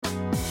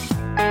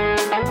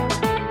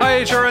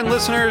HRN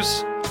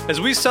listeners.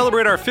 As we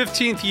celebrate our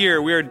 15th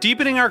year, we are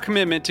deepening our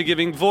commitment to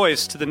giving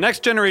voice to the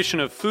next generation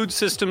of food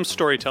systems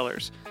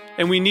storytellers,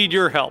 and we need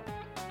your help.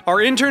 Our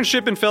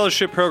internship and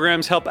fellowship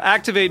programs help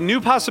activate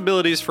new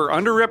possibilities for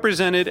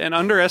underrepresented and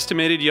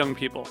underestimated young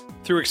people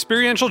through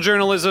experiential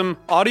journalism,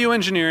 audio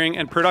engineering,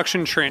 and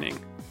production training.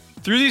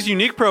 Through these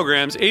unique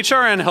programs,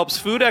 HRN helps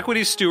food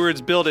equity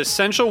stewards build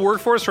essential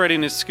workforce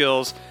readiness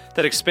skills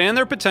that expand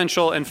their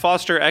potential and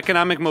foster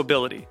economic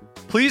mobility.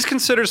 Please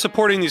consider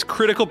supporting these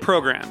critical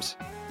programs.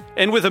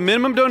 And with a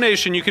minimum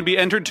donation, you can be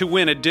entered to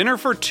win a dinner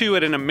for two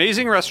at an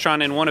amazing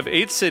restaurant in one of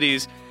 8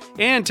 cities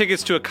and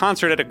tickets to a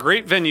concert at a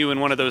great venue in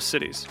one of those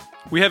cities.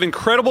 We have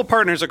incredible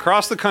partners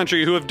across the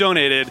country who have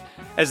donated,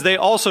 as they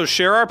also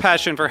share our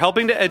passion for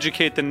helping to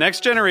educate the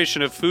next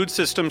generation of food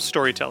systems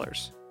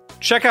storytellers.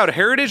 Check out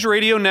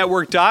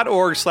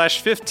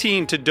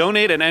heritageradionetwork.org/15 to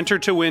donate and enter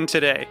to win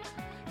today.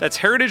 That's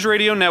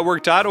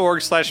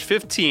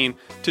heritageradionetwork.org/15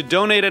 to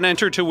donate and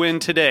enter to win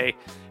today.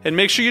 And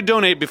make sure you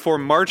donate before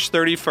March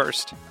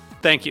 31st.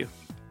 Thank you.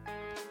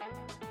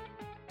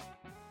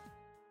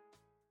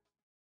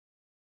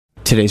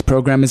 Today's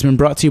program has been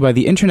brought to you by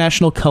the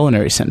International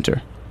Culinary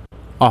Center,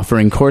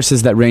 offering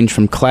courses that range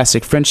from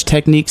classic French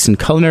techniques in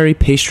culinary,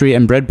 pastry,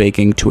 and bread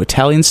baking to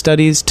Italian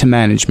studies to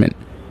management,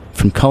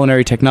 from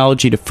culinary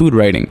technology to food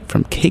writing,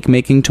 from cake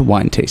making to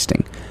wine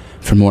tasting.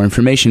 For more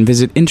information,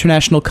 visit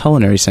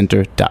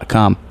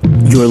internationalculinarycenter.com.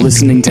 You're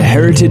listening to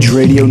Heritage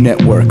Radio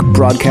Network,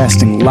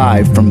 broadcasting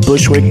live from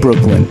Bushwick,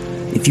 Brooklyn.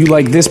 If you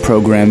like this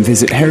program,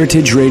 visit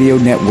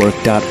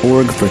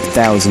heritageradionetwork.org for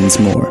thousands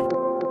more.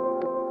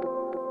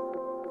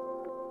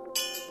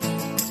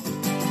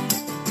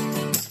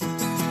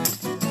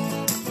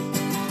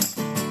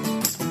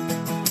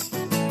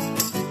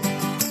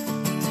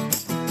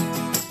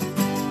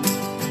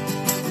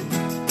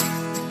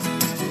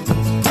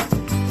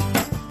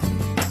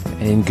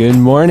 And good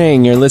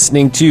morning. You're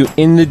listening to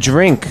In the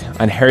Drink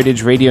on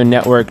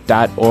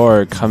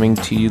heritageradionetwork.org, coming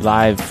to you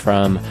live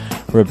from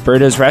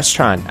Roberta's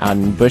Restaurant out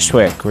in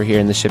Bushwick. We're here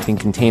in the shipping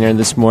container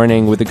this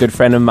morning with a good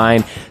friend of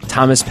mine,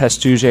 Thomas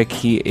Pastuszak.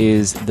 He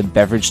is the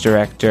beverage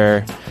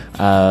director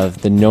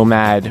of the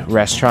Nomad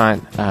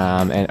Restaurant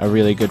and a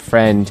really good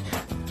friend.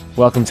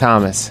 Welcome,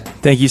 Thomas.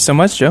 Thank you so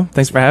much, Joe.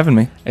 Thanks for having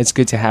me. It's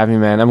good to have you,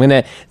 man. I'm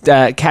going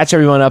to catch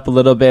everyone up a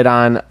little bit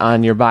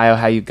on your bio,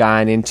 how you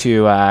got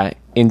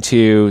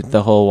into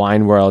the whole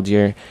wine world.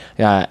 You're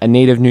a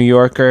native New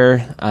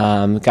Yorker,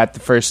 got the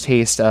first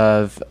taste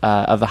of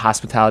the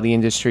hospitality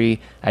industry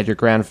at your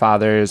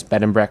grandfather's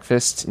bed and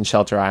breakfast in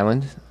Shelter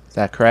Island. Is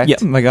that correct?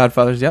 Yep, my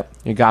godfather's, yep.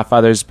 Your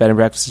godfather's bed and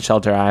breakfast in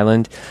Shelter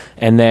Island.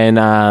 And then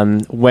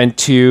went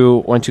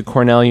to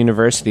Cornell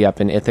University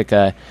up in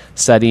Ithaca,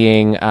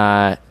 studying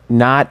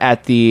not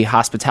at the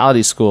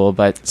hospitality school,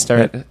 but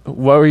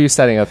what were you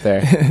studying up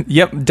there?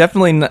 Yep,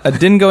 definitely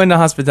didn't go into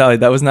hospitality.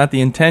 That was not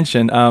the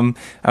intention.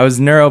 I was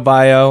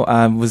neurobio,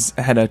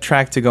 had a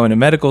track to go into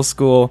medical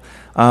school,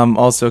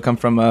 also come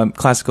from a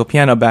classical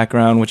piano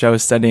background, which I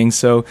was studying,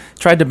 so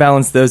tried to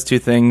balance those two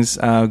things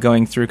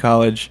going through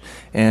college,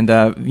 and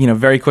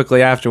very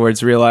quickly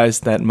afterwards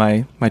realized that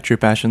my true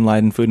passion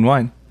lied in food and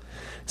wine.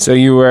 So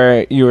you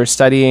were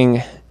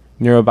studying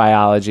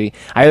neurobiology.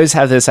 I always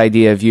have this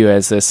idea of you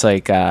as this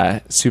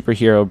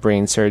superhero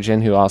brain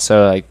surgeon who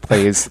also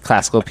plays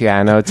classical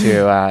piano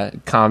to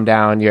calm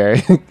down your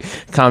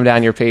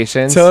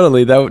patients.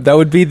 Totally, that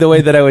would be the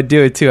way that I would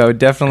do it too. I would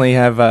definitely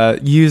have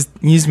use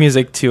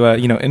music to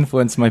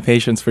influence my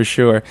patients for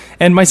sure,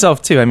 and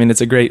myself too. I mean, it's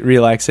a great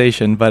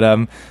relaxation. But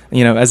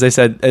as I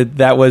said,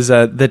 that was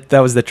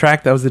the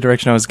track, that was the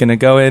direction I was going to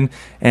go in.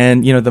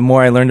 And the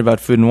more I learned about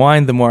food and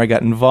wine, the more I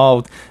got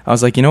involved. I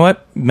was like, you know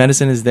what,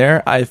 medicine is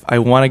there. I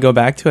want to go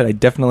back to it. I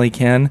definitely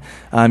can.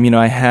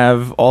 I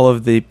have all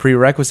of the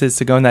prerequisites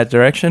to go in that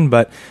direction,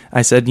 but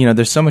I said,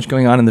 there's so much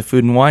going on in the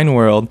food and wine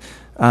world.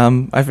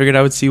 I figured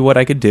I would see what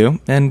I could do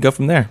and go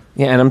from there.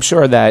 Yeah, and I'm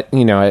sure that,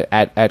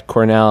 at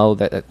Cornell,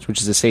 which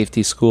is a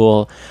safety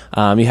school,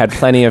 you had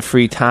plenty of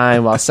free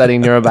time while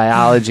studying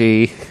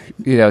neurobiology,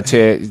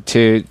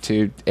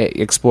 to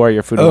explore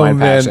your food and wine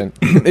passion.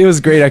 It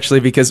was great, actually,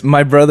 because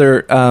my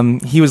brother,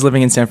 he was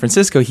living in San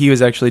Francisco. He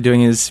was actually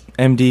doing his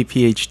MD,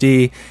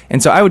 PhD,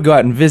 and so I would go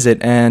out and visit,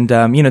 and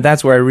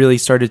that's where I really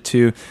started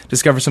to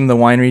discover some of the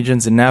wine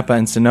regions in Napa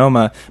and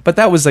Sonoma. But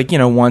that was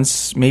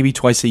once, maybe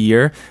twice a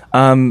year.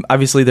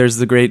 Obviously, there's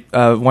the great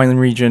wine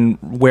region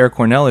where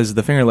Cornell is,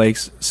 the Finger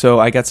Lakes, so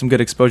I got some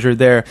good exposure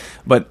there.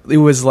 But it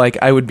was like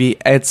I would be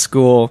at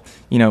school,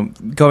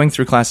 going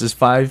through classes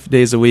 5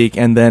 days a week,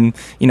 and then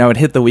I would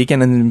hit the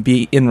weekend and then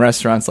be in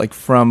restaurants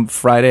from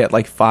Friday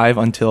at 5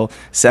 until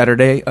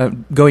Saturday,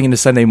 going into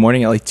Sunday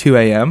morning at 2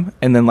 a.m.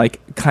 and then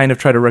kind of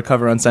try to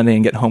recover on Sunday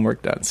and get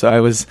homework done. So I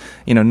was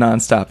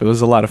nonstop. It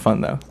was a lot of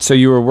fun though. So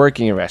you were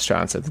working in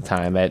restaurants at the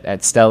time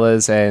at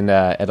Stella's and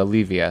at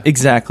Olivia.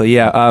 Exactly.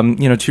 Yeah.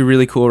 Two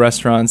really cool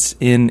restaurants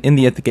in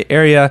the Ithaca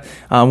area.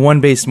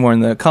 One based more in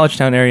the College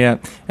Town area,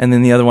 and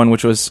then the other one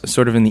which was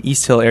sort of in the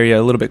East Hill area,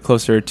 a little bit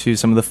closer to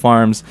some of the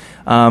farms.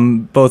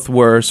 Both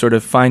were sort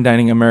of fine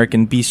dining American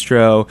American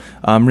bistro,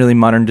 really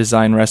modern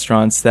design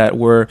restaurants that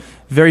were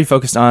very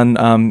focused on,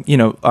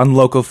 on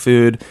local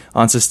food,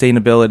 on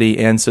sustainability.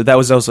 And so that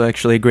was also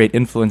actually a great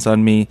influence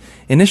on me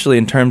initially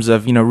in terms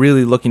of,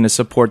 really looking to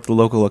support the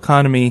local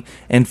economy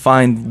and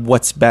find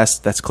what's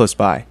best that's close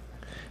by.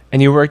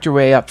 And you worked your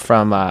way up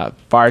from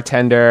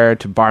bartender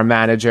to bar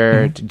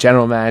manager to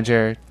general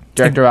manager,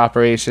 director of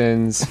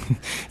operations.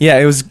 Yeah,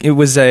 it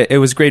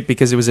was great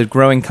because it was a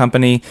growing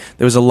company.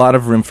 There was a lot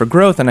of room for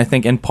growth, and I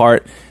think in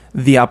part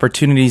the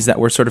opportunities that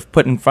were sort of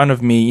put in front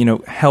of me,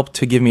 helped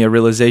to give me a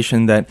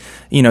realization that,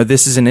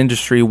 this is an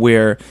industry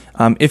where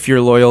if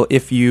you're loyal,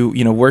 if you,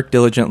 work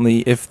diligently,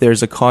 if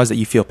there's a cause that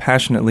you feel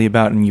passionately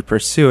about and you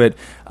pursue it,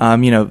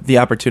 the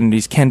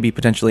opportunities can be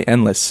potentially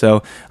endless.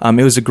 So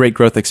it was a great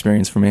growth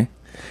experience for me.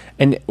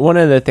 And one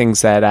of the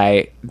things that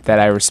I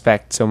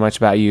respect so much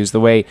about you is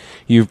the way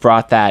you've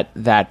brought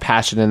that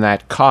passion and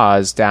that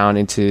cause down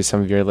into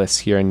some of your lists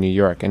here in New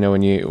York. I know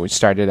when you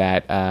started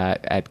at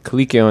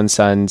Colicchio and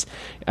Sons,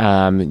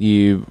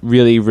 you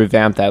really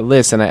revamped that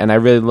list, and I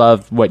really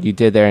loved what you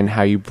did there and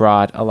how you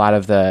brought a lot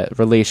of the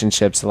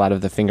relationships, a lot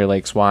of the Finger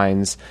Lakes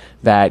wines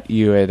that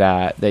you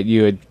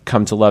had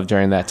come to love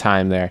during that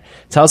time there.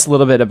 Tell us a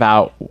little bit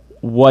about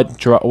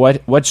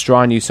what's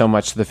drawn you so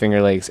much to the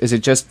Finger Lakes. Is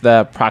it just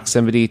the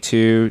proximity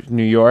to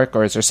New York,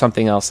 or is there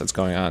something else that's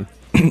going on?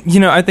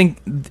 I think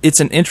it's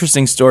an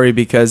interesting story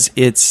because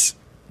it's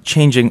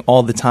changing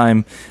all the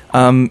time.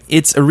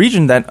 It's a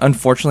region that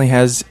unfortunately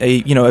has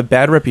a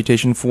bad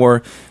reputation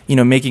for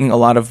making a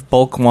lot of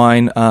bulk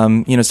wine,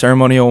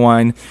 ceremonial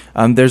wine.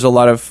 There's a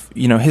lot of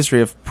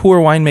history of poor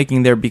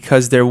winemaking there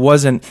because there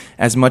wasn't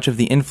as much of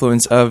the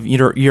influence of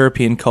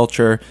European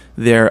culture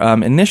there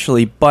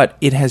initially, but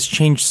it has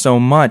changed so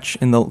much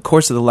in the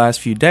course of the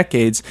last few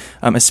decades,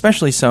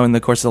 especially so in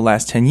the course of the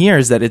last 10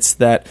 years, that it's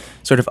that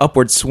sort of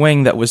upward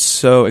swing that was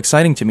so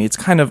exciting to me. It's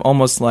kind of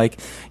almost like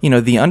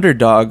the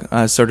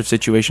underdog sort of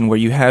situation where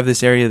you have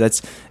this area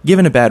that's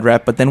given a bad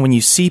rep, but then when you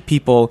see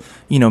people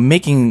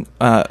making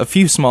a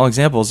few small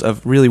examples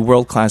of really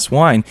world-class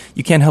wine,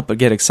 you can't help but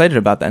get excited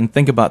about that and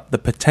think about the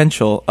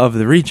potential of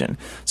the region.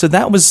 So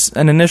that was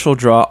an initial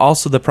draw,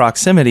 also the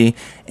proximity,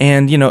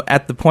 and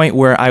at the point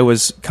where I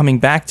was coming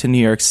back to New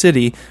York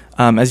City,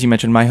 as you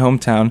mentioned, my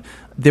hometown,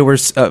 there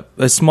was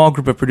a small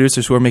group of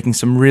producers who were making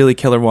some really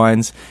killer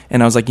wines,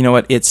 and I was like, you know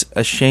what, it's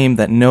a shame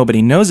that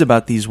nobody knows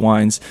about these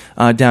wines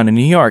down in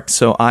New York.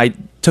 So I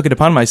took it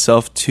upon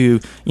myself to,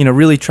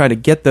 really try to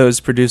get those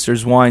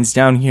producers' wines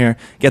down here,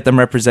 get them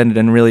represented,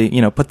 and really,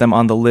 put them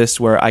on the list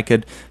where I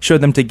could show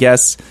them to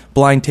guests,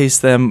 blind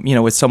taste them,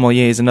 with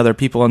sommeliers and other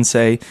people, and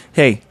say,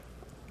 hey,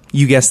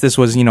 you guessed this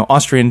was,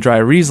 Austrian dry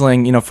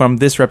Riesling, from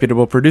this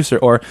reputable producer,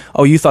 or,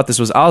 oh, you thought this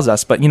was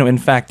Alsace, but, in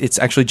fact, it's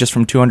actually just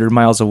from 200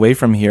 miles away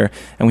from here,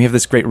 and we have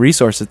this great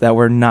resource that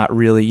we're not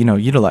really,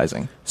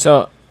 utilizing.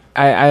 So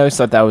I always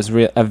thought that was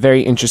a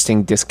very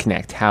interesting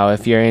disconnect, how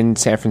if you're in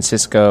San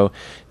Francisco,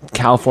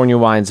 California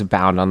wines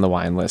abound on the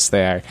wine list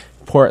there.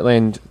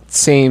 Portland,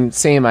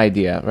 same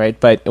idea, right?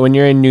 But when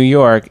you're in New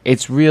York,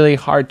 it's really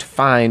hard to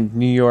find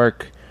New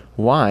York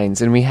wines,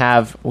 and we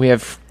have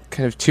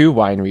kind of two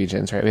wine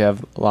regions, right? We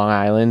have Long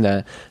Island,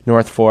 the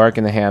North Fork,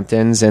 and the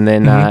Hamptons, and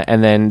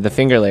then the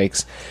Finger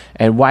Lakes.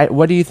 And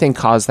what do you think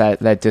caused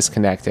that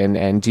disconnect?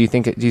 And do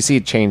you see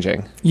it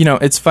changing?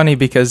 It's funny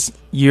because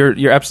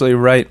you're absolutely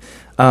right.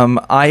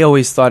 I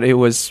always thought it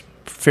was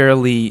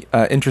fairly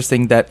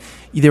interesting that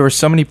there were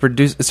so many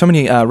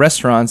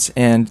restaurants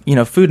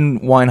and food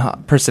and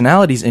wine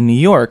personalities in New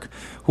York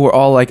who were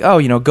all like,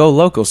 oh, go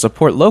local,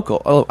 support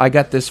local. Oh, I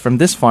got this from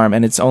this farm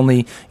and it's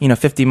only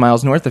 50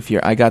 miles north of here.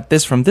 I got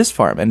this from this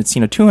farm and it's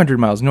 200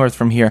 miles north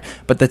from here.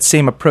 But that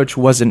same approach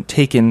wasn't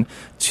taken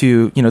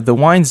to the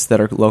wines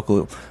that are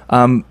local.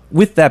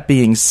 With that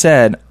being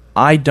said,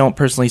 I don't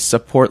personally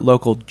support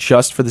local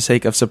just for the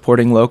sake of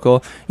supporting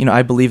local.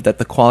 I believe that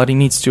the quality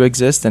needs to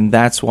exist, and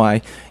that's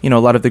why, a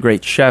lot of the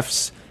great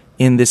chefs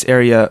in this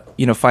area,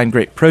 find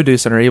great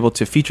produce and are able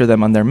to feature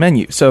them on their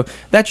menu. So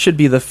that should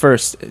be the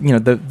first,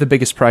 the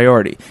biggest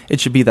priority. It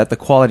should be that the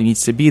quality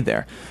needs to be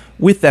there.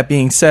 With that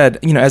being said,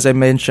 as I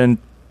mentioned,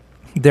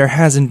 there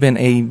hasn't been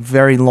a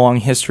very long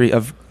history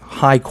of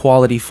high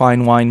quality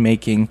fine wine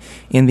making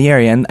in the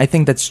area, and I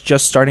think that's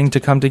just starting to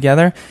come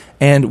together.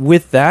 And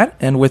with that,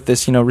 and with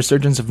this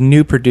resurgence of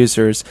new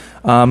producers,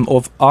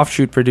 of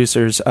offshoot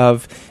producers,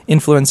 of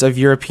influence of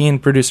European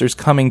producers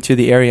coming to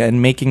the area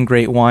and making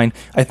great wine,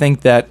 I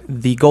think that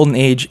the golden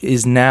age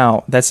is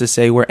now. That's to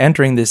say, we're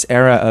entering this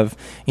era of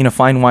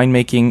fine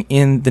winemaking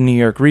in the New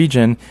York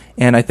region,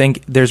 and I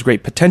think there's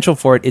great potential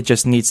for it. It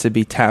just needs to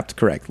be tapped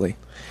correctly.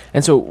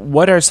 And so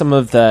what are some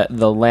of the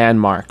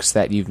landmarks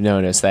that you've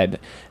noticed that,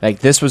 like,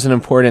 this was an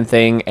important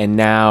thing and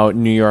now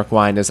New York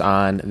wine is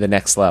on the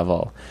next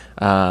level?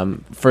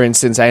 For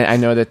instance, I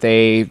know that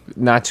they,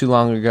 not too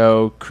long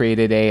ago,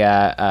 created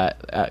a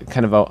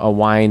kind of a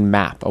wine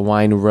map, a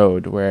wine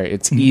road, where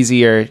it's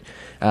easier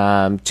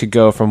to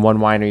go from one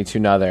winery to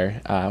another.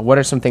 What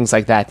are some things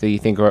like that you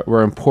think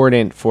were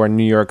important for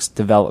New York's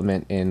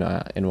development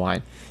in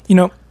wine?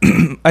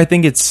 I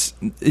think it's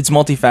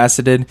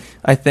multifaceted.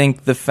 I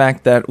think the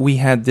fact that we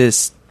had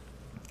this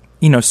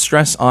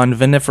stress on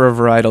vinifera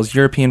varietals,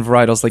 European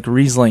varietals like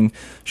Riesling,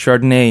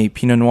 Chardonnay,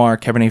 Pinot Noir,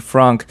 Cabernet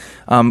Franc,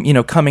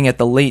 coming at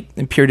the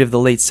period of the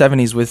late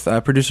 70s with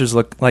producers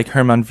like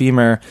Hermann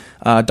Wiemer,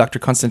 Dr.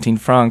 Konstantin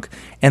Frank,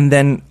 and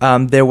then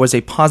there was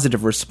a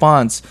positive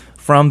response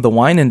from the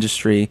wine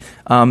industry.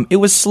 It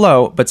was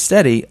slow but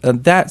steady.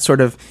 That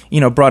sort of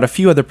brought a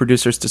few other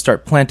producers to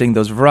start planting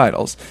those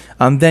varietals.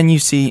 Then you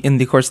see in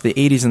the course of the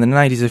 80s and the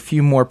 90s a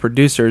few more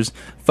producers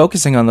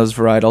focusing on those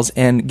varietals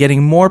and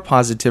getting more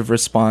positive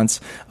response.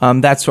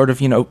 That sort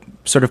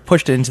of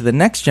pushed it into the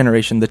next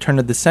generation, the turn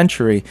of the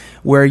century,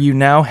 where you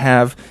now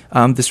have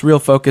this real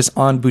focus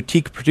on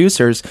boutique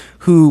producers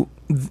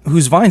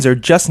whose vines are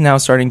just now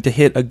starting to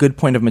hit a good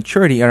point of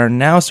maturity and are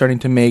now starting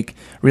to make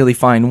really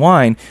fine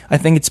wine. I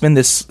think it's been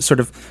this sort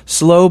of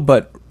slow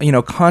but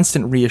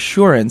constant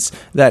reassurance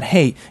that,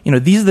 hey,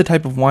 these are the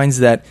type of wines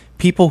that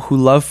people who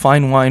love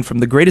fine wine from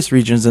the greatest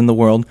regions in the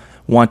world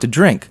want to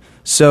drink.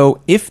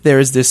 So if there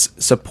is this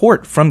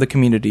support from the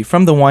community,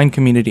 from the wine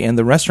community and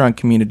the restaurant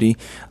community,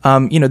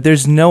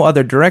 there's no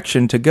other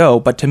direction to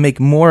go but to make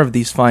more of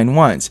these fine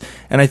wines.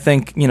 And I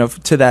think,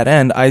 to that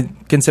end, I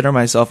consider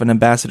myself an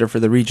ambassador for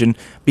the region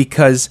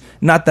because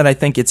not that I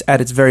think it's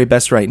at its very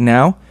best right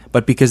now,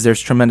 but because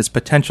there's tremendous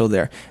potential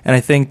there. And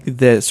I think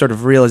the sort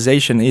of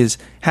realization is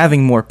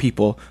having more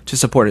people to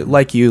support it,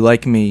 like you,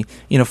 like me,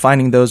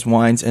 finding those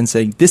wines and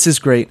saying, this is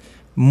great,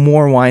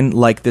 more wine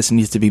like this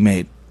needs to be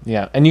made.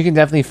 Yeah, and you can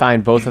definitely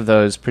find both of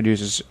those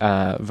producers,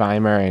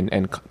 Weimer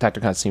and Dr.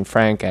 Konstantin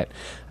Frank, at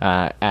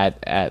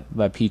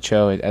La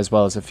Picho, as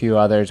well as a few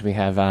others. We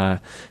have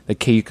the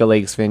Cayuga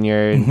Lakes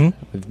Vineyard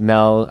with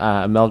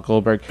Mel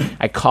Goldberg.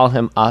 I call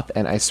him up,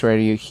 and I swear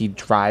to you, he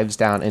drives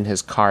down in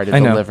his car to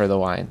deliver the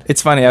wine.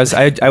 It's funny.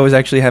 I was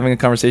actually having a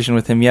conversation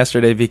with him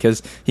yesterday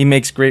because he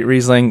makes great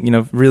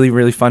Riesling, really,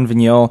 really fun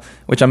Vignole,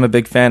 which I'm a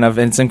big fan of,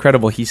 and it's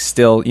incredible. He's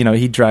still,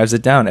 he drives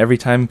it down every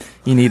time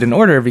you need an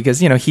order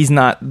because, he's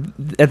not...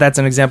 That's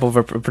an example of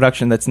a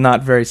production that's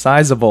not very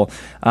sizable,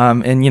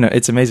 and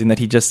it's amazing that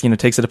he just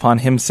takes it upon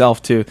himself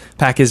to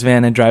pack his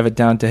van and drive it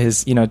down to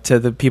his to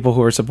the people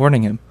who are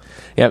supporting him.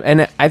 Yeah,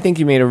 and I think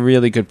you made a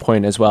really good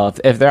point as well.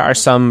 If there are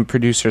some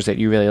producers that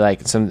you really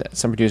like, some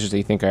producers that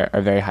you think are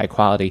very high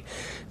quality,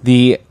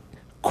 the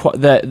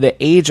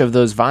age of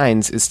those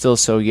vines is still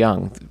so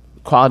young.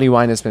 Quality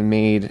wine has been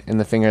made in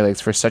the Finger Lakes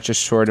for such a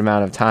short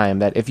amount of time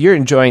that if you're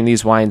enjoying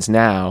these wines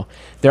now,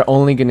 they're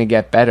only going to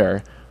get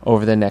better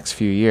over the next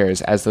few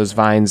years as those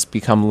vines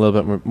become a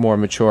little bit more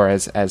mature,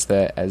 as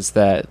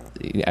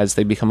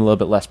they become a little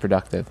bit less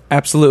productive.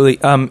 Absolutely.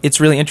 It's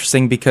really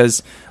interesting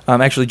because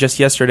actually just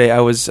yesterday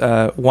I was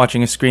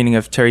watching a screening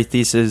of Terry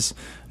Thies's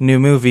new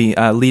movie,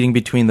 Leading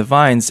Between the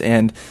Vines,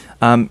 and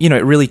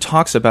it really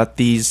talks about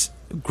these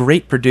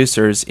great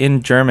producers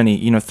in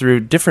Germany, through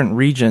different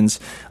regions.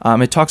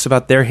 It talks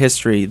about their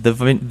history, the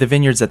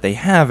vineyards that they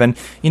have, and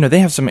they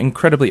have some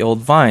incredibly old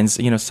vines,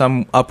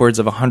 some upwards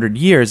of 100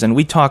 years. And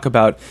we talk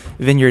about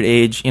vineyard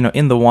age,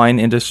 in the wine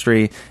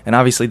industry, and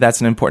obviously that's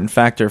an important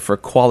factor for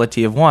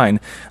quality of wine.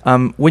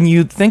 When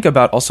you think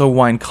about also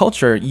wine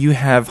culture, you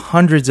have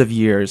hundreds of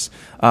years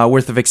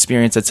worth of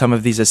experience at some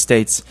of these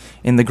estates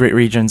in the great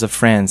regions of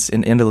France,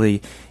 in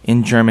Italy,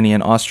 in Germany,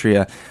 and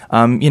Austria.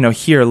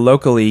 Here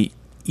locally,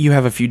 you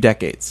have a few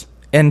decades.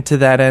 And to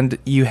that end,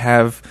 you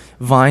have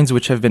vines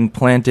which have been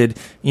planted,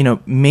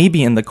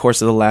 maybe in the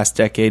course of the last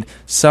decade,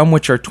 some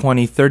which are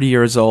 20, 30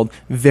 years old,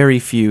 very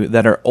few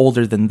that are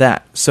older than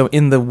that. So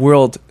in the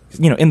world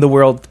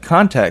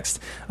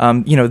context,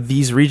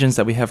 these regions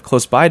that we have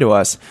close by to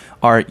us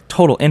are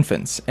total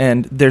infants.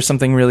 And there's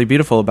something really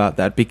beautiful about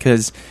that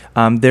because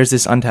there's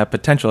this untapped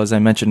potential, as I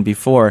mentioned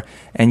before,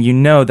 and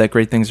that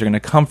great things are going to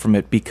come from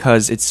it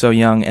because it's so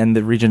young and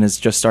the region is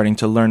just starting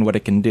to learn what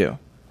it can do.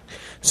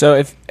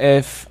 So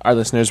if our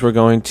listeners were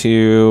going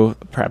to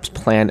perhaps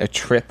plan a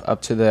trip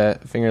up to the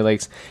Finger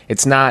Lakes,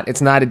 it's not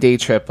a day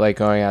trip like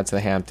going out to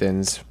the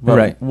Hamptons. But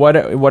right. What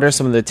are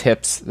some of the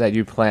tips that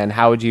you plan?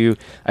 How would you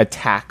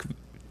attack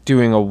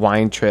doing a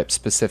wine trip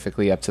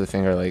specifically up to the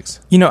Finger Lakes?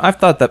 I've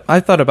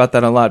thought about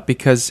that a lot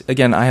because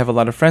again, I have a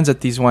lot of friends at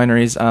these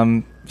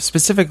wineries.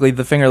 Specifically,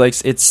 the Finger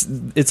Lakes. It's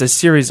a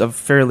series of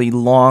fairly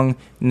long,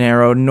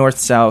 narrow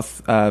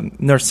north-south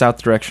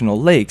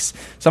directional lakes.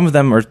 Some of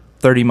them are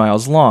 30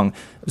 miles long.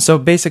 So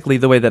basically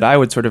the way that I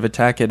would sort of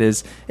attack it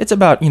is it's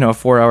about, a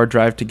 4-hour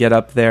drive to get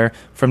up there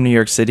from New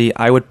York City.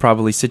 I would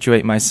probably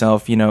situate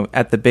myself,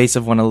 at the base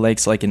of one of the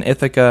lakes, like in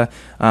Ithaca,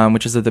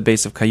 which is at the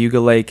base of Cayuga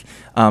Lake,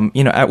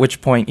 at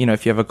which point,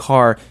 if you have a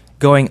car,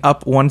 going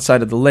up one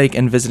side of the lake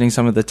and visiting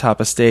some of the top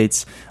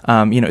estates,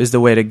 is the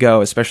way to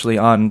go, especially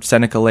on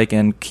Seneca Lake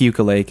and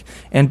Cayuga Lake.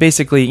 And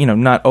basically,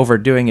 not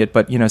overdoing it,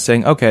 but,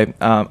 saying, okay,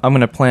 I'm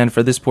going to plan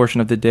for this portion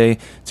of the day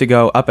to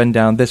go up and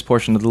down this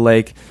portion of the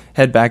lake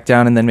head back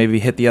down, and then maybe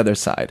hit the other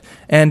side.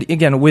 And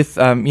again, with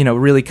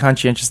really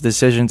conscientious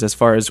decisions as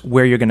far as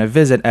where you're going to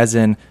visit, as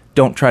in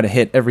don't try to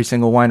hit every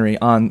single winery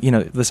on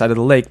the side of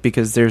the lake,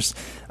 because there's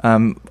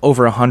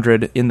over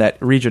 100 in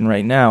that region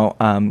right now.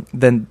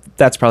 Then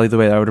that's probably the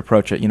way that I would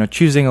approach it.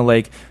 Choosing a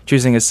lake,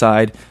 choosing a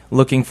side,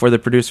 looking for the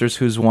producers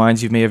whose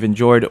wines you may have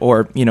enjoyed,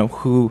 or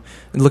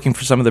looking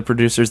for some of the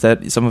producers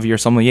that some of your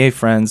sommelier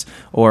friends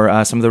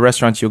or some of the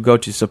restaurants you'll go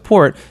to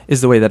support is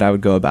the way that I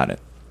would go about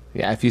it.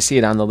 Yeah, if you see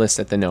it on the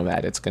list at the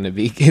Nomad, it's going to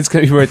be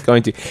worth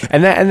going to.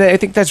 And I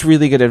think that's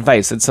really good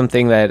advice. It's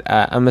something that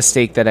a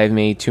mistake that I've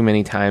made too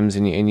many times,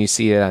 and you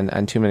see it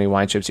on too many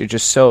wine trips. You're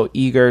just so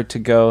eager to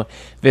go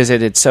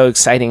visit. It's so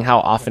exciting. How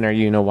often are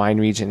you in a wine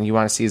region? You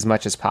want to see as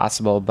much as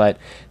possible, but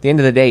at the end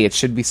of the day, it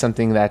should be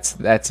something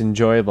that's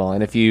enjoyable.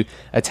 And if you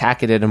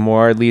attack it at a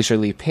more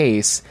leisurely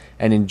pace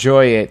and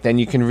enjoy it, then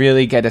you can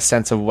really get a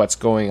sense of what's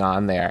going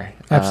on there.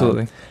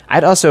 Absolutely.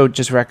 I'd also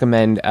just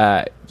recommend.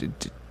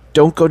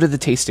 Don't go to the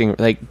tasting,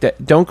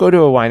 don't go to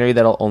a winery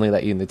that'll only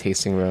let you in the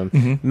tasting room.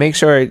 Mm-hmm. Make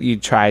sure you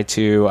try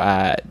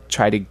to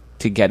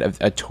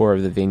get a tour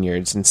of the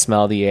vineyards and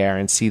smell the air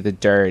and see the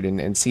dirt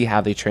and see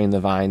how they train the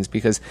vines,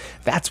 because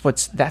that's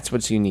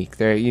what's unique.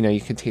 There, you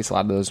can taste a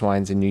lot of those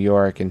wines in New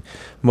York, and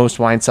most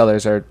wine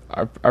cellars are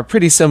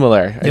pretty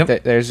similar.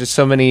 Yep. There's just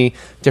so many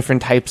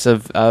different types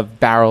of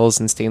barrels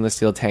and stainless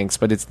steel tanks,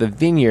 but it's the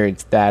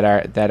vineyards that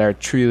are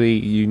truly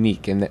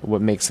unique and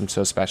what makes them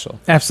so special.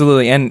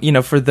 Absolutely.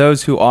 And for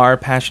those who are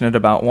passionate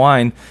about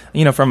wine,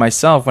 for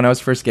myself, when I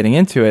was first getting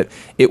into it,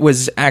 it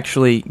was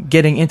actually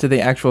getting into the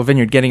actual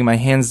vineyard, getting my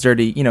hands dirty,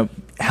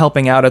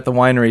 helping out at the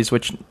wineries,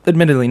 which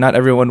admittedly not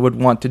everyone would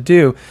want to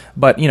do.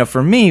 But,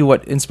 for me,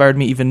 what inspired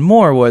me even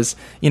more was,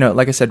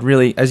 like I said,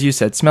 really, as you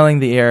said, smelling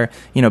the air,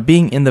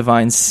 being in the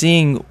vines,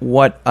 seeing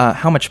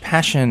how much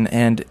passion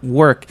and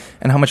work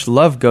and how much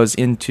love goes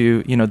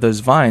into, those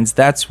vines.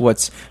 That's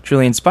what's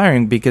truly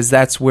inspiring, because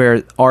that's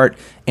where art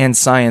and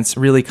science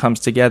really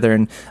comes together.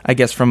 And I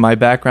guess from my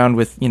background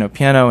with,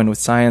 piano and with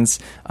science,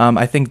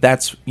 I think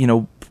that's,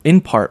 in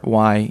part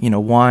why,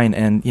 wine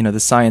and, the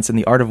science and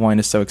the art of wine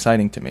is so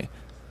exciting to me.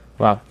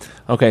 Wow.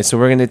 Okay, so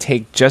we're going to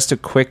take just a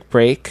quick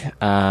break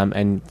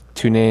and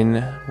tune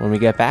in when we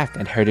get back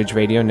at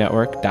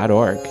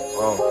heritageradionetwork.org.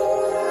 Oh.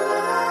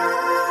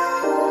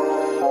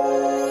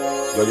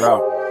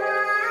 Yo.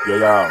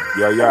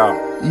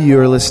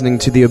 You're listening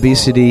to the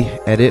Obesity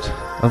Edit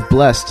of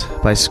Blessed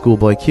by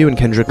Schoolboy Q and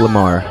Kendrick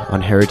Lamar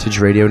on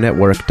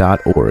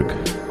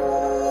heritageradionetwork.org.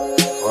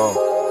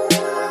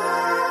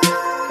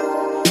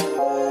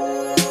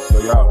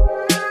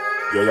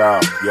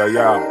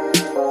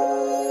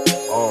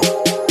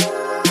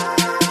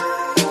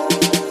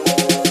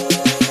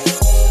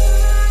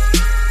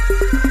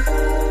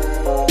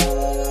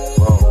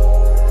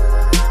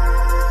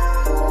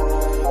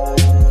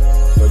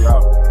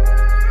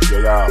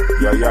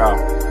 Yo.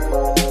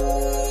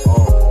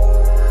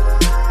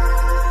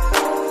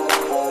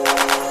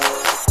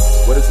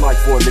 What it's like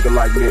for a nigga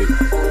like me,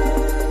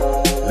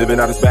 living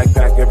out his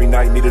backpack every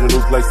night, needed a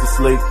new place to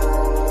sleep.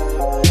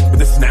 But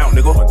this is now,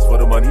 nigga. One's for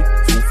the money,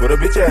 two for the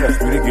bitch ass.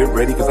 Three to get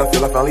ready, cause I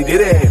feel I finally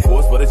did it.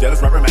 Four's for the jealous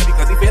rapper, man,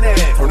 because he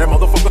finished. Turn that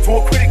motherfucker to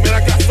a critic, man.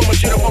 I got so much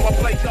shit up on my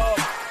plate, dog.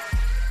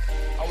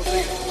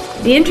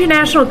 The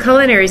International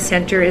Culinary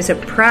Center is a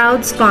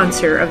proud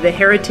sponsor of the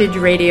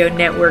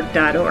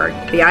heritageradionetwork.org.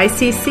 The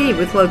ICC,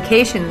 with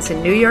locations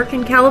in New York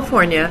and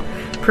California,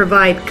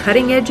 provide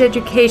cutting-edge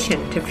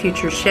education to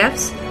future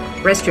chefs,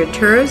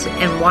 restaurateurs,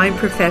 and wine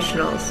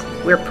professionals.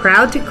 We're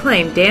proud to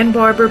claim Dan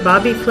Barber,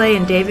 Bobby Flay,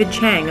 and David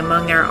Chang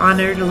among our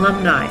honored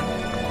alumni.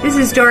 This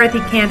is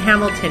Dorothy Can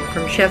Hamilton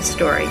from Chef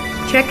Story.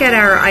 Check out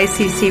our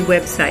ICC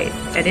website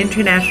at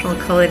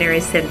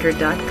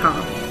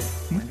internationalculinarycenter.com.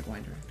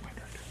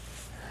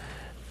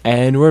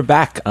 And we're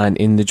back on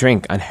In the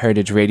Drink on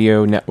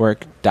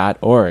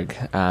heritageradionetwork.org.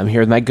 I'm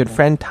here with my good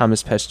friend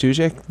Thomas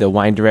Pastuszak, the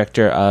wine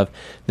director of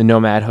the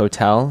Nomad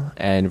Hotel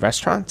and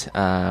Restaurant.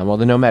 Well,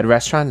 the Nomad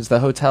Restaurant, is the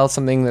hotel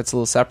something that's a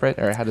little separate,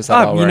 or how does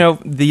that all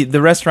work?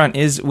 The restaurant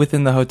is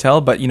within the hotel,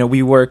 but,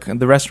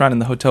 the restaurant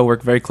and the hotel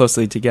work very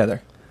closely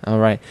together. All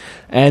right.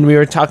 And we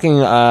were talking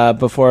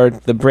before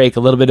the break a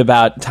little bit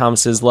about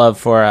Thomas's love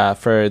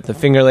for the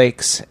Finger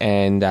Lakes,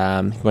 and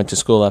he went to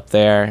school up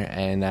there,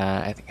 and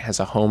I think has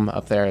a home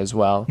up there as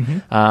well.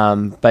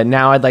 Mm-hmm. But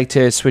now I'd like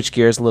to switch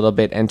gears a little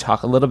bit and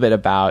talk a little bit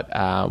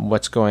about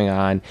what's going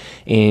on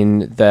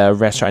in the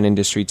restaurant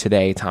industry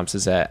today. Thomas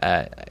is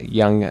a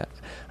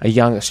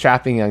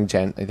strapping young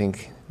gent, I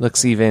think.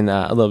 Looks even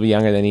a little bit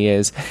younger than he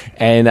is,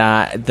 and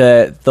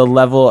the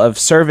level of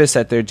service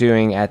that they're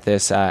doing at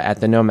this at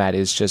the Nomad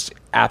is just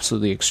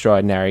absolutely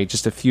extraordinary.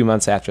 Just a few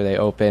months after they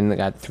opened, they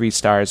got 3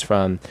 stars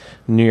from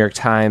New York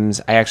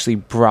Times. I actually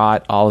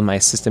brought all of my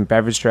assistant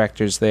beverage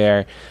directors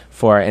there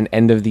for an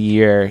end of the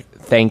year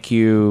thank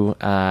you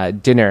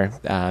dinner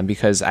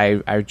because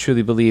I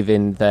truly believe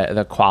in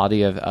the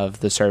quality of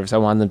the service. I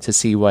want them to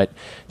see what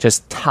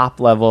just top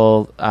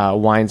level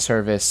wine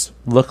service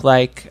look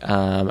like.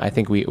 I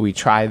think we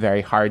try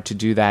very hard to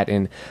do that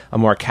in a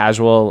more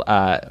casual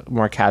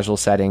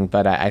setting,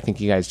 but I think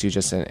you guys do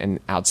just an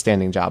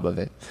outstanding job of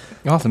it.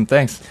 Awesome,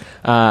 thanks.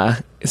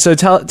 So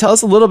tell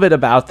us a little bit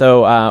about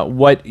though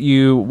what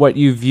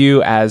you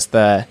view as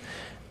the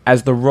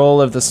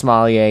role of the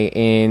sommelier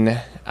in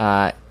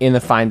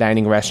the fine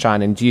dining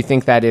restaurant, and do you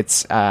think that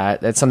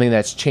that's something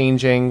that's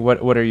changing?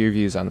 What are your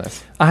views on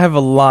this? I have a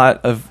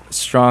lot of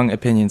strong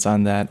opinions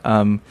on that.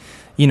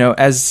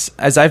 As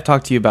I've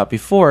talked to you about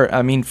before,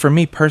 I mean, for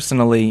me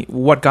personally,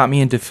 what got me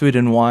into food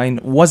and wine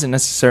wasn't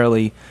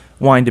necessarily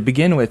wine to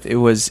begin with. It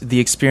was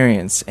the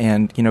experience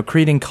and,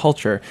 creating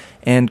culture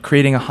and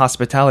creating a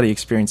hospitality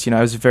experience.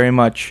 I was very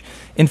much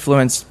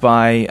influenced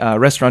by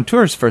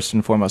restaurateurs first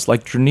and foremost,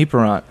 like Drew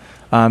Nieperant,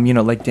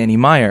 like Danny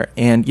Meyer.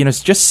 And,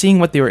 just seeing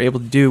what they were able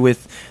to do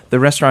with the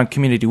restaurant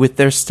community, with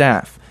their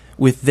staff,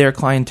 with their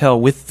clientele,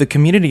 with the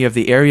community of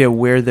the area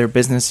where their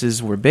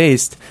businesses were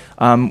based,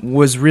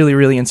 was really,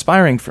 really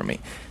inspiring for me.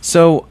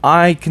 So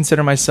I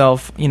consider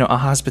myself, a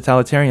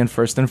hospitalitarian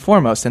first and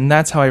foremost, and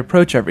that's how I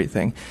approach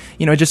everything.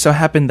 It just so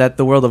happened that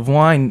the world of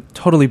wine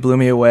totally blew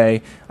me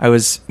away. I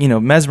was,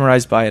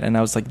 mesmerized by it, and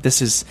I was like,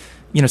 this is,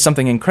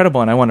 something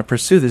incredible, and I want to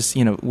pursue this,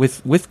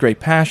 with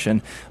great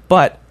passion.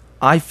 But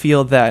I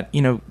feel that,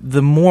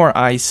 the more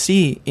I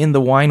see in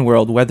the wine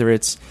world, whether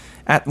it's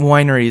at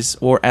wineries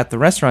or at the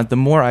restaurant, the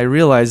more I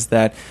realize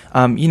that,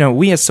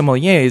 we as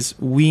sommeliers,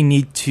 we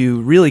need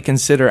to really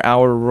consider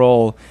our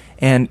role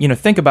and,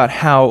 think about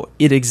how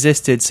it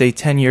existed, say,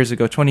 10 years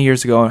ago, 20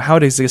 years ago, and how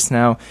it exists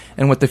now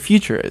and what the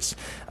future is.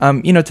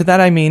 To that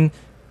I mean,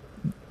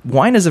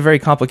 wine is a very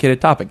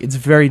complicated topic. It's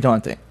very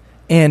daunting.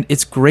 And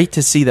it's great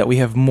to see that we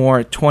have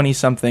more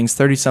 20-somethings,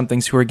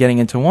 30-somethings who are getting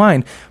into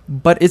wine,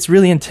 but it's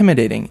really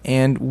intimidating.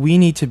 And we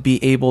need to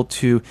be able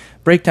to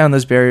break down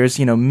those barriers,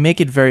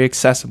 make it very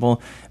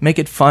accessible, make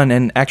it fun,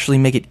 and actually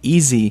make it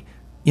easy,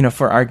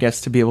 for our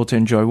guests to be able to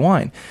enjoy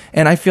wine.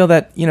 And I feel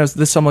that,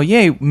 the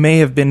sommelier may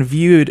have been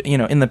viewed,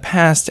 in the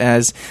past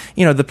as,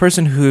 the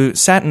person who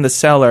sat in the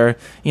cellar,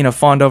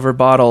 fawned over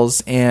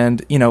bottles,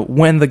 and,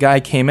 when the guy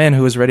came in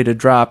who was ready to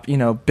drop,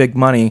 big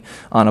money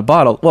on a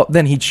bottle, well,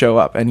 then he'd show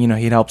up and,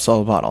 he'd help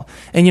sell a bottle.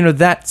 And,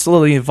 that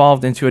slowly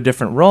evolved into a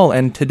different role.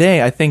 And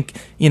today, I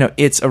think,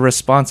 it's a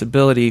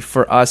responsibility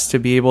for us to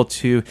be able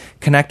to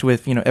connect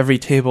with, every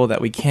table that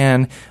we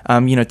can,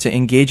 to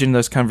engage in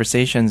those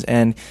conversations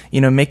and,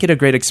 make it a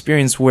great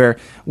experience where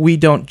we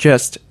don't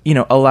just,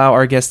 allow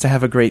our guests to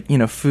have a great,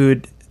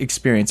 food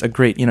experience, a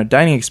great,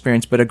 dining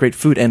experience, but a great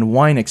food and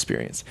wine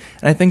experience.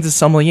 And I think the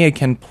sommelier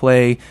can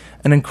play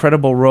an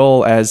incredible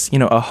role as,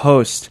 a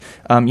host,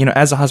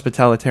 as a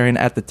hospitalitarian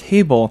at the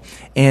table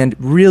and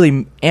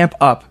really amp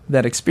up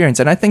that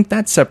experience. And I think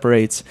that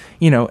separates,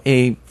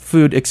 a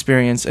food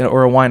experience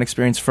or a wine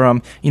experience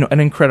from, an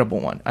incredible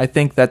one. I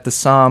think that the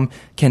somm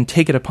can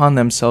take it upon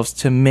themselves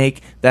to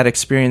make that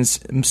experience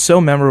so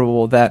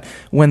memorable that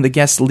when the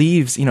guest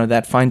leaves,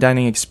 that fine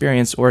dining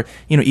experience or,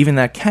 even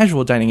that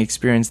casual dining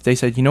experience, they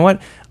said, you know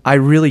what, I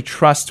really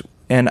trust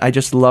and I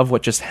just love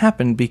what just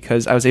happened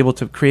because I was able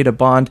to create a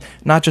bond,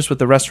 not just with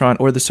the restaurant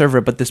or the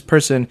server, but this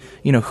person,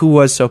 who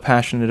was so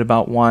passionate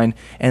about wine,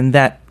 and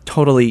that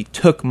totally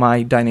took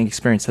my dining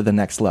experience to the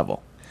next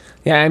level.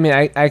 Yeah, I mean,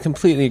 I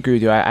completely agree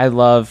with you. I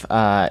love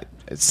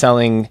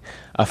selling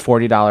a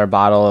 $40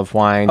 bottle of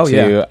wine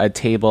to a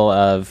table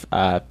of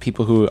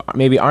people who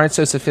maybe aren't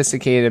so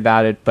sophisticated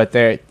about it, but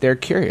they're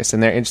curious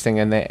and they're interesting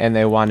and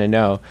they want to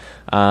know.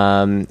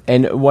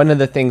 And one of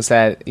the things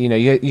that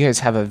you guys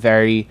have a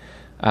very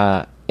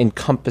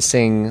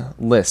encompassing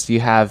list. You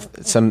have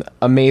some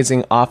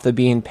amazing off the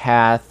beaten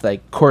path,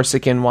 like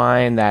Corsican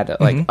wine that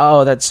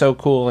oh, that's so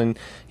cool. And,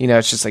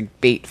 it's just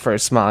like bait for a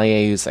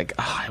sommelier who's like,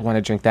 oh, I want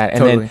to drink that.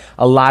 And then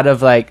a lot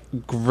of like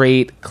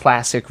great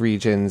classic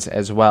regions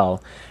as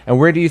well. And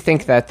where do you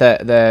think that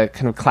the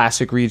kind of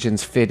classic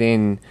regions fit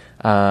in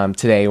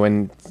today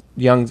when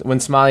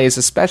sommeliers,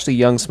 especially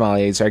young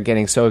sommeliers, are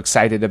getting so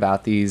excited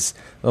about these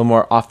little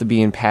more off the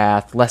beaten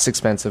path, less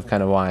expensive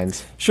kind of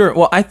wines? Sure.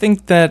 Well, I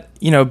think that,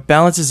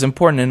 balance is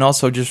important, and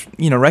also just,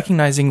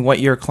 recognizing what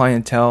your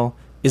clientele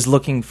is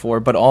looking for,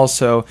 but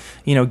also,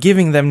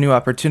 giving them new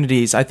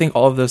opportunities. I think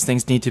all of those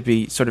things need to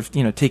be sort of,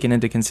 taken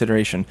into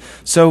consideration.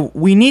 So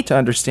we need to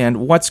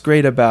understand what's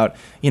great about,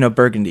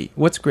 Burgundy,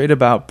 what's great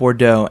about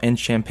Bordeaux and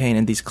Champagne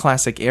and these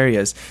classic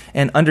areas,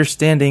 and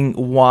understanding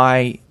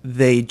why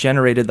they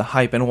generated the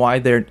hype and why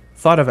they're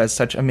thought of as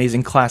such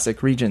amazing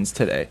classic regions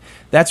today.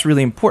 That's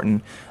really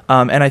important.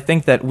 And I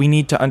think that we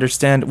need to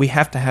understand, we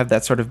have to have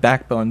that sort of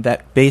backbone,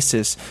 that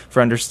basis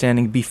for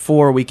understanding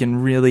before we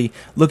can really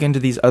look into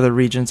these other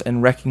regions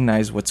and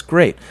recognize what's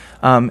great.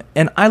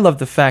 And I love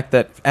the fact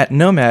that at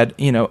Nomad,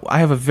 I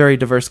have a very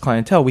diverse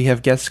clientele. We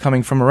have guests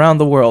coming from around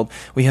the world.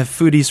 We have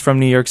foodies from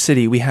New York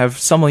City. We have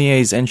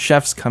sommeliers and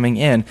chefs coming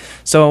in.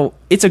 So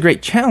it's a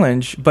great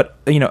challenge, but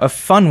a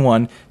fun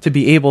one to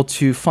be able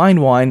to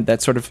find wine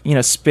that sort of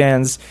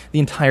spans the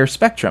entire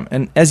spectrum.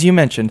 And as you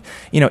mentioned,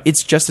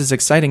 it's just as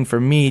exciting for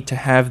me to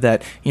have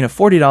that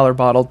 $40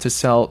 bottle to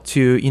sell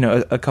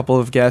to a couple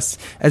of guests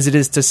as it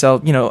is to sell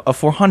a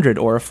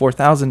 $400 or a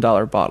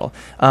 $4,000 bottle.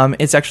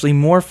 It's actually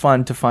more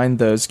fun to find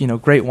those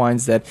great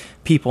wines that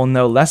people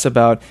know less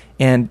about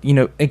and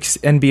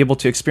and be able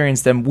to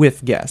experience them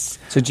with guests.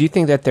 So do you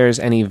think that there's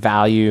any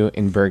value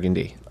in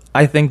Burgundy?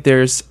 I think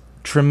there's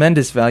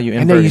tremendous value in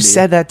Burgundy. I know Burgundy. you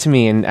said that to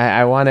me, and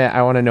I want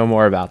to know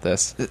more about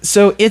this.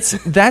 So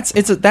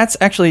that's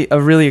actually a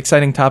really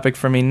exciting topic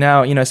for me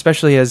now.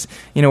 Especially as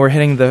we're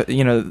hitting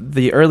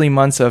the early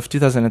months of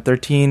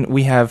 2013.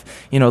 We have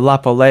La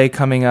Paulée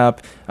coming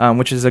up,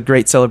 which is a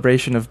great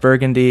celebration of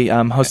Burgundy,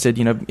 hosted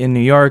in New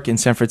York, in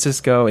San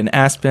Francisco, in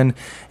Aspen,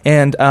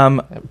 and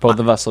both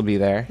of us will be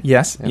there.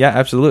 Yes, yeah,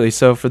 absolutely.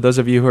 So for those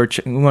of you who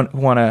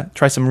want to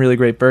try some really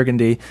great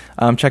Burgundy,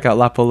 check out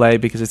La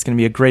Paulée because it's going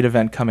to be a great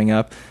event coming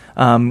up.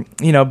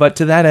 But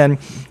to that end,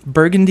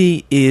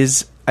 Burgundy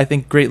is, I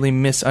think, greatly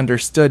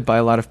misunderstood by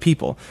a lot of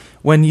people.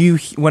 When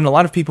a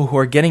lot of people who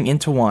are getting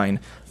into wine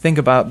think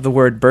about the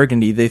word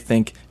Burgundy, they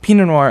think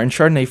Pinot Noir and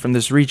Chardonnay from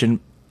this region,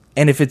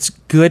 and if it's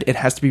good, it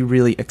has to be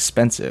really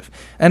expensive.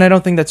 And I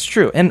don't think that's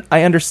true. And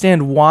I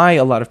understand why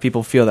a lot of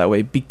people feel that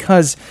way,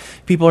 because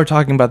people are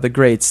talking about the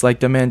greats like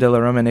Domaine de la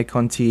Romanée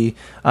Conti.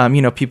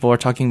 People are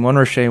talking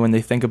Montrachet when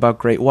they think about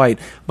great white.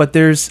 But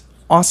there's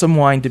awesome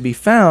wine to be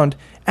found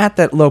at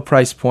that low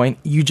price point.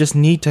 You just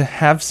need to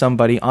have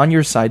somebody on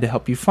your side to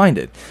help you find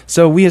it.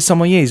 So we as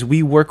sommeliers,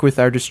 we work with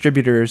our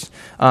distributors,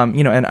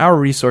 and our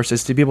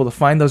resources to be able to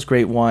find those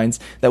great wines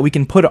that we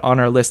can put on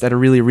our list at a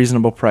really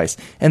reasonable price.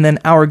 And then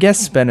our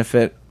guests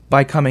benefit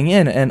by coming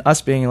in and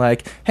us being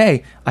like,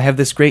 hey, I have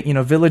this great,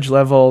 village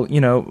level,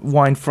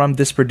 wine from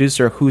this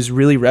producer who's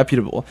really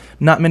reputable.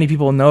 Not many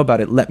people know about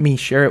it. Let me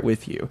share it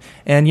with you.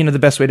 And, the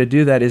best way to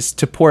do that is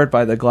to pour it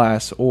by the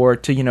glass or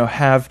to,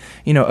 have,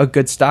 a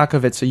good stock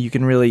of it so you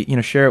can really,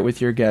 share it with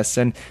your guests.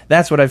 And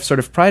that's what I've sort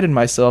of prided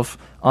myself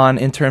on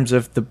in terms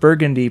of the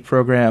Burgundy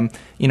program,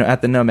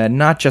 at the Nomad,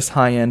 not just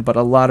high end, but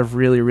a lot of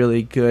really,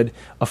 really good,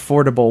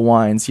 affordable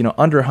wines,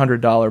 under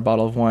 $100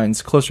 bottle of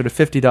wines, closer to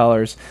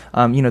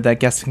 $50, that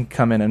guests can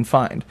come in and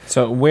find.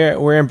 So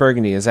where in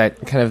Burgundy? Is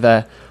that kind of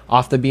the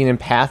off the beaten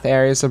path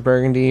areas of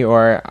Burgundy,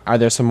 or are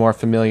there some more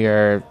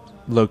familiar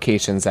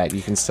locations that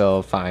you can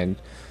still find?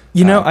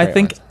 I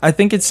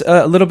think it's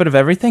a little bit of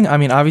everything. I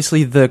mean,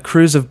 obviously the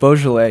Crus of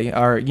Beaujolais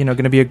are,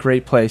 going to be a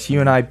great place.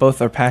 You and I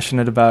both are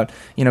passionate about,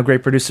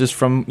 great producers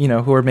from,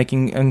 who are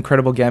making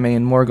incredible Gamay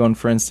and Morgon,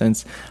 for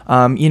instance.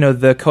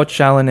 The Côte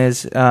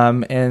Chalonnaise,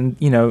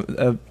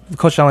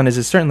 Côte Chalonnaise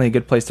is certainly a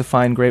good place to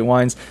find great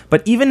wines.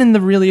 But even in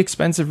the really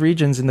expensive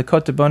regions, in the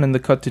Côte de Beaune and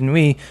the Côte de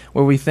Nuit,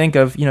 where we think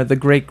of, the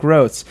great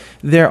growths,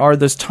 there are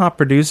those top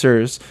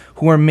producers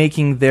who are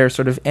making their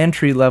sort of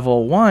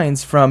entry-level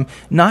wines from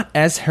not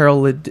as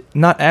heralded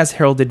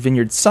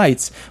vineyard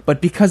sites,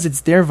 but because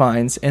it's their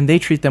vines and they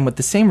treat them with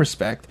the same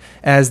respect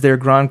as their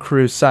Grand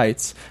Cru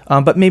sites,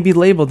 but maybe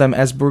label them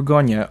as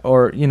Bourgogne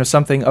or,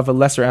 something of a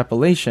lesser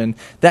appellation.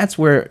 That's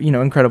where,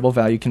 incredible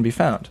value can be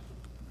found.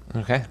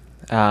 Okay.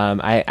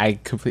 I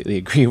completely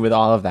agree with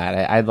all of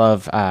that. I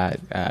love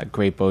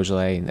great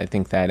Beaujolais, and I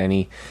think that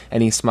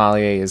any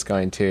sommelier is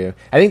going to.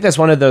 I think that's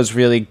one of those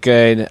really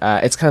good.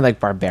 It's kind of like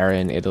Barbera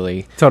in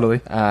Italy.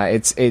 Totally.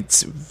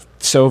 It's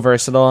so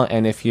versatile,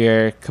 and if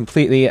you're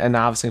completely a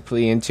novice,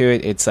 completely into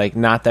it, it's like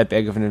not that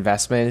big of an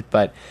investment.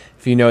 But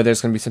if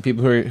there's going to be some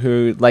people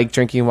who like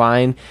drinking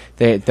wine,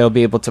 they'll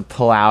be able to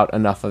pull out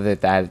enough of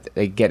it that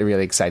they get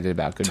really excited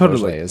about good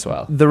Beaujolais as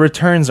well. The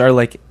returns are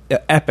like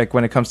epic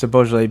when it comes to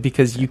Beaujolais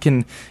because you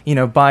can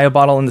buy a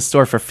bottle in the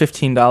store for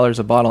 $15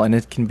 a bottle and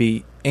it can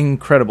be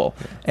incredible.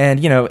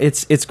 And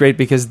it's great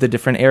because the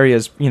different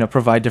areas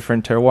provide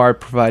different terroir,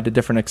 provide a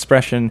different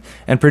expression,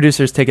 and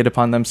producers take it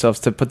upon themselves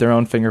to put their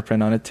own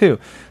fingerprint on it too.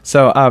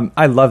 So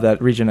I love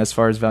that region as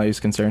far as value is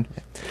concerned.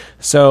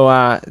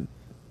 So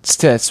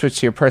to switch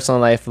to your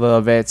personal life a little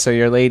bit, so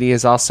your lady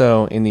is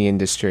also in the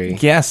industry.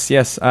 Yes.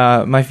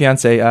 My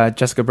fiance,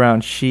 Jessica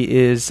Brown, she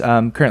is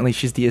currently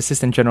she's the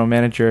assistant general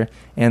manager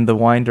and the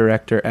wine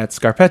director at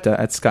Scarpetta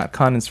at Scott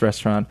Conant's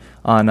restaurant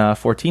on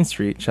 14th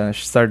Street.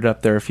 She started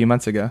up there a few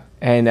months ago.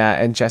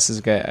 And Jess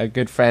is a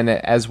good friend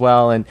as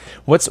well. And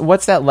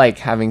what's that like,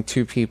 having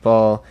two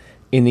people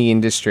in the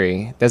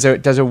industry? Does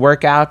it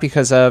work out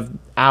because of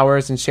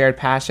hours and shared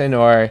passion,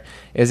 or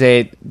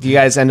do you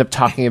guys end up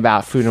talking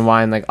about food and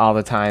wine like all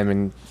the time?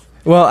 And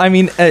well, I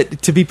mean,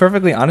 to be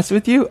perfectly honest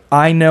with you,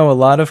 I know a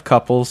lot of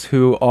couples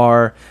who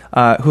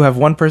have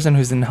one person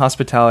who's in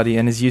hospitality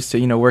and is used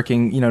to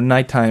working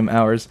nighttime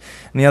hours,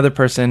 and the other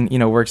person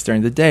works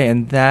during the day,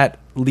 and that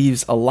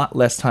leaves a lot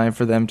less time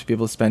for them to be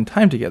able to spend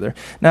time together.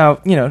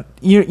 Now, you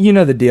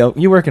know the deal.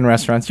 You work in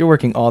restaurants. You're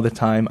working all the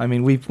time. I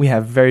mean, we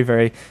have very,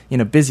 very,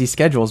 busy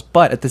schedules,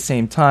 but at the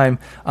same time,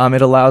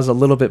 it allows a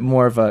little bit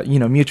more of a,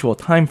 mutual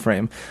time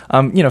frame.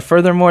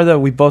 Furthermore, though,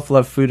 we both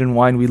love food and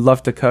wine. We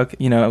love to cook,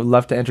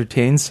 love to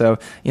entertain. So,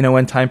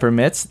 when time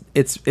permits,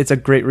 it's a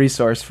great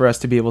resource for us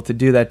to be able to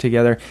do that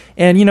together.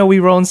 And, we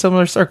roll in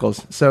similar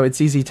circles. So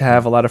it's easy to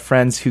have a lot of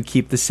friends who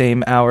keep the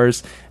same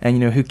hours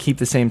and, who keep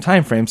the same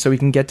time frame. So we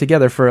can get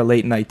together for a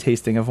late night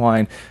tasting of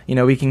wine.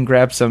 We can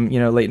grab some,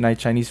 late night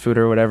Chinese food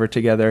or whatever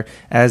together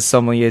as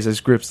sommeliers, as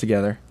groups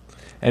together.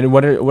 And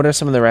what are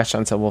some of the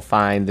restaurants that we'll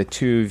find the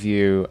two of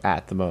you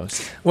at the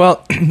most?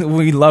 Well,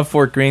 we love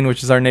Fort Greene,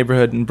 which is our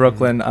neighborhood in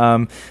Brooklyn.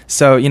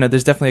 So,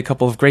 there's definitely a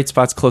couple of great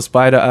spots close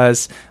by to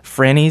us.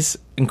 Franny's,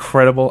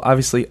 incredible,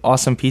 obviously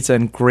awesome pizza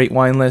and great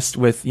wine list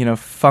with,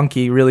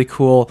 funky, really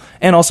cool,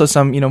 and also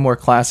some, more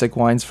classic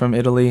wines from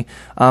Italy.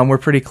 We're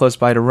pretty close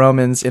by to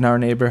Roman's in our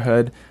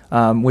neighborhood,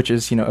 which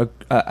is,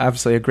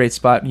 obviously a great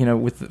spot,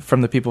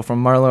 from the people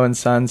from Marlowe and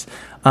Sons.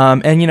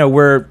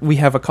 And, we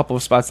have a couple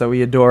of spots that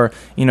we adore,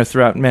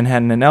 throughout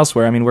Manhattan and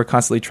elsewhere. I mean, we're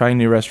constantly trying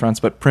new restaurants,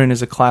 but Prune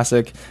is a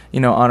classic,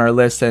 on our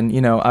list.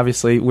 And,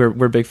 obviously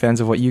we're big fans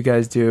of what you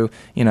guys do,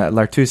 at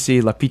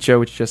L'Artusi, La Piccio,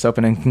 which just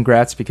opened, and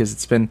congrats, because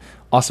it's been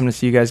awesome to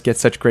see you guys get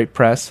such great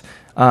press.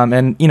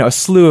 And, a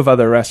slew of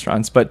other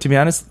restaurants. But to be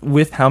honest,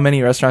 with how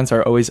many restaurants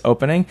are always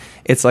opening,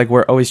 it's like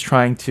we're always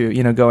trying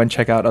to, go and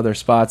check out other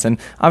spots. And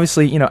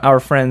obviously, our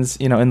friends,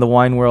 in the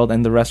wine world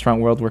and the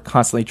restaurant world, we're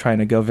constantly trying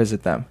to go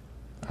visit them.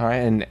 All right,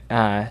 and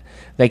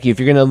thank you. If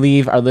you're going to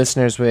leave our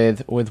listeners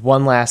with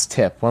one last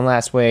tip, one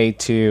last way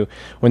to,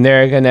 when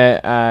they're going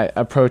to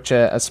approach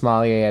a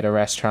sommelier at a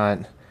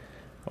restaurant,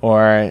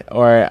 or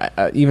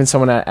even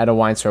someone at a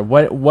wine store,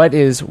 what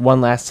is one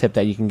last tip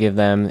that you can give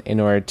them in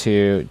order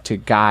to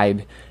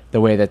guide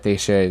the way that they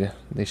should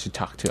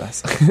talk to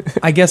us?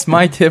 I guess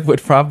my tip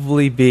would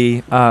probably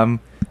be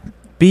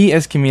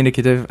as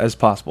communicative as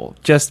possible.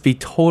 Just be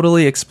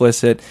totally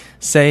explicit.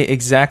 Say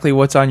exactly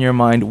what's on your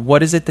mind.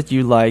 What is it that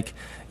you like?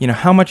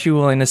 How much you're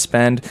willing to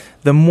spend.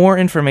 The more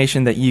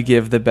information that you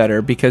give, the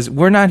better, because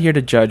we're not here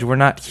to judge. We're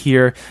not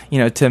here,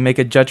 to make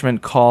a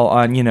judgment call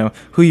on,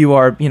 who you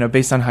are,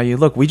 based on how you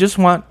look. We just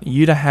want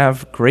you to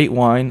have great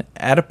wine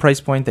at a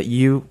price point that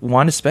you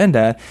want to spend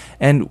at,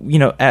 and,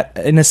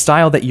 in a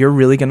style that you're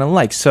really going to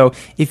like. So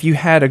if you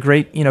had a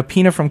great,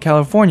 Pinot from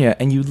California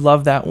and you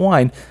love that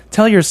wine,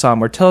 tell your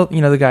som or tell,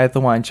 the guy at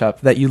the wine shop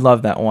that you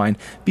love that wine.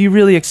 Be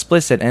really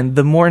explicit, and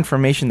the more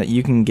information that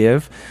you can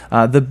give,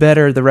 the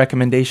better the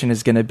recommendation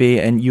is going to be,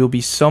 and you'll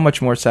be so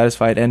much more satisfied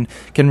and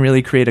can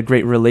really create a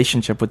great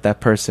relationship with that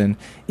person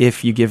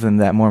if you give them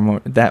that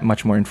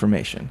much more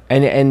information.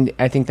 And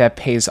I think that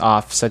pays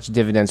off such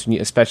dividends,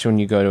 especially when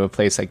you go to a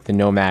place like the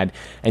Nomad,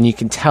 and you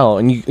can tell,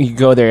 and you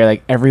go there,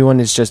 like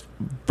everyone is just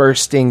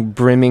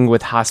brimming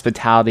with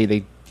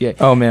hospitality.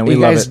 Oh man, we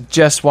love it. You guys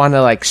just want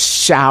to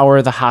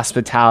shower the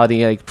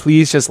hospitality.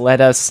 Please just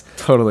let us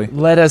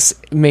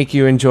make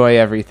you enjoy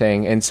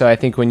everything. And so I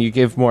think when you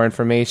give more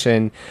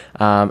information,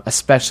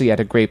 especially at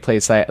a great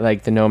place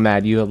like the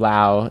Nomad, you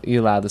allow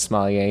the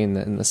sommelier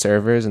and the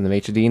servers and the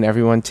maitre d' and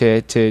everyone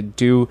to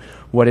do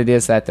what it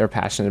is that they're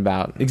passionate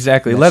about.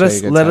 Exactly. Let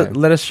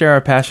us share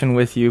our passion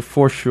with you,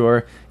 for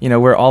sure.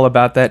 We're all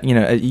about that.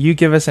 You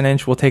give us an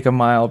inch, we'll take a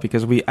mile,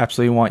 because we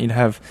absolutely want you to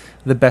have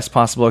the best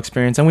possible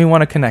experience, and we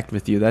want to connect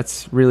with you.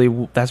 That's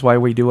why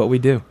we do what we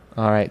do.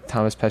 All right,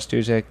 Thomas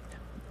Pastuszak,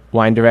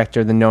 wine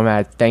director of the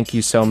Nomad, thank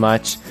you so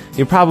much.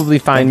 You'll probably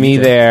find me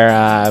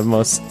there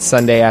most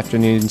Sunday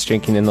afternoons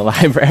drinking in the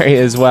library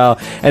as well.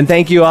 And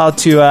thank you all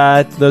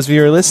to those of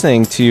you who are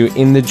listening to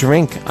In the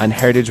Drink on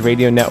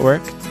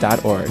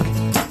heritageradionetwork.org.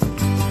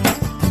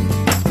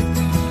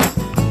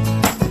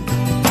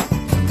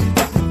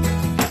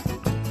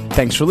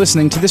 Thanks for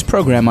listening to this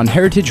program on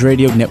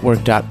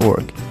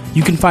heritageradionetwork.org.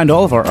 You can find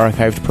all of our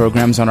archived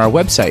programs on our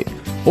website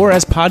or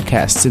as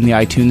podcasts in the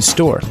iTunes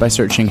Store by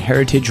searching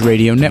Heritage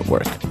Radio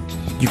Network.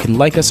 You can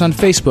like us on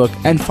Facebook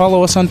and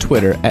follow us on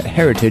Twitter at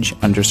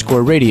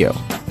 @heritage_radio.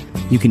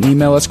 You can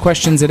email us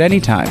questions at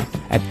any time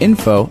at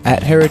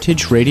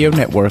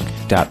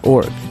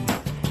info@heritageradionetwork.org.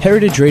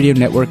 Heritage Radio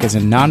Network is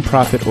a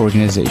non-profit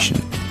organization.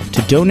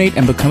 To donate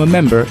and become a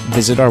member,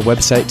 visit our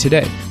website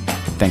today.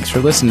 Thanks for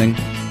listening.